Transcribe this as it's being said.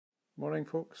Morning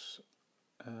folks,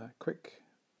 quick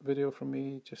video from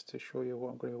me just to show you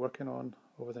what I'm going to be working on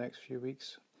over the next few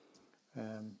weeks.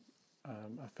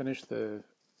 I finished the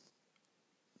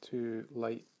two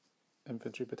light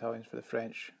infantry battalions for the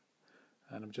French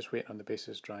and I'm just waiting on the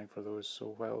bases drying for those,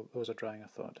 so while those are drying I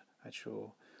thought I'd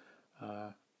show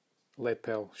a lead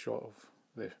pearl shot of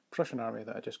the Prussian army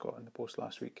that I just got in the post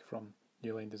last week from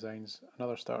New Line Designs,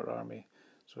 another starter army.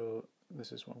 So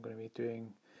this is what I'm going to be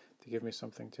doing to give me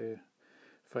something to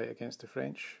fight against the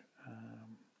French.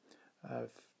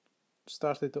 I've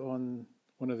started on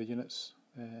one of the units,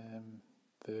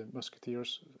 the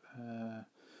Musketeers,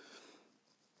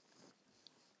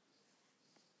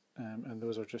 and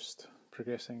those are just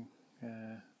progressing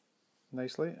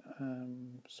nicely.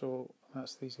 So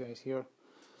that's these guys here.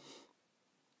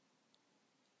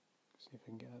 See if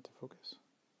we can get that to focus.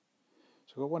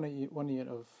 So I've got one unit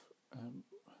of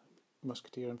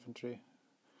Musketeer infantry,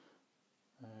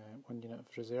 one unit of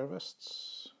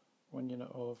reservists, one unit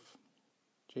of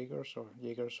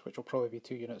Jaegers, which will probably be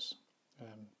two units,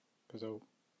 because I'll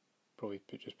probably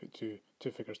just put two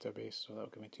figures to a base, so that'll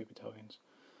give me two battalions.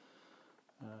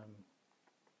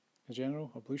 A general,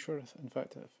 a Blucher, in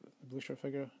fact, a Blucher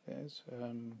figure it is.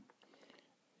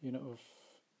 Unit of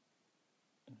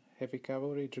heavy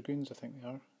cavalry, dragoons I think they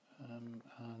are,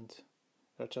 and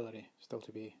artillery still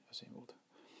to be assembled.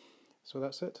 So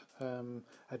that's it.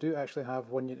 I do actually have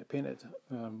one unit painted,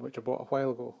 which I bought a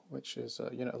while ago, which is a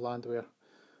unit of landwehr,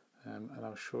 and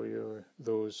I'll show you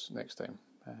those next time.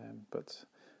 But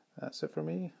that's it for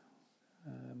me.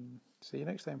 See you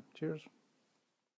next time. Cheers.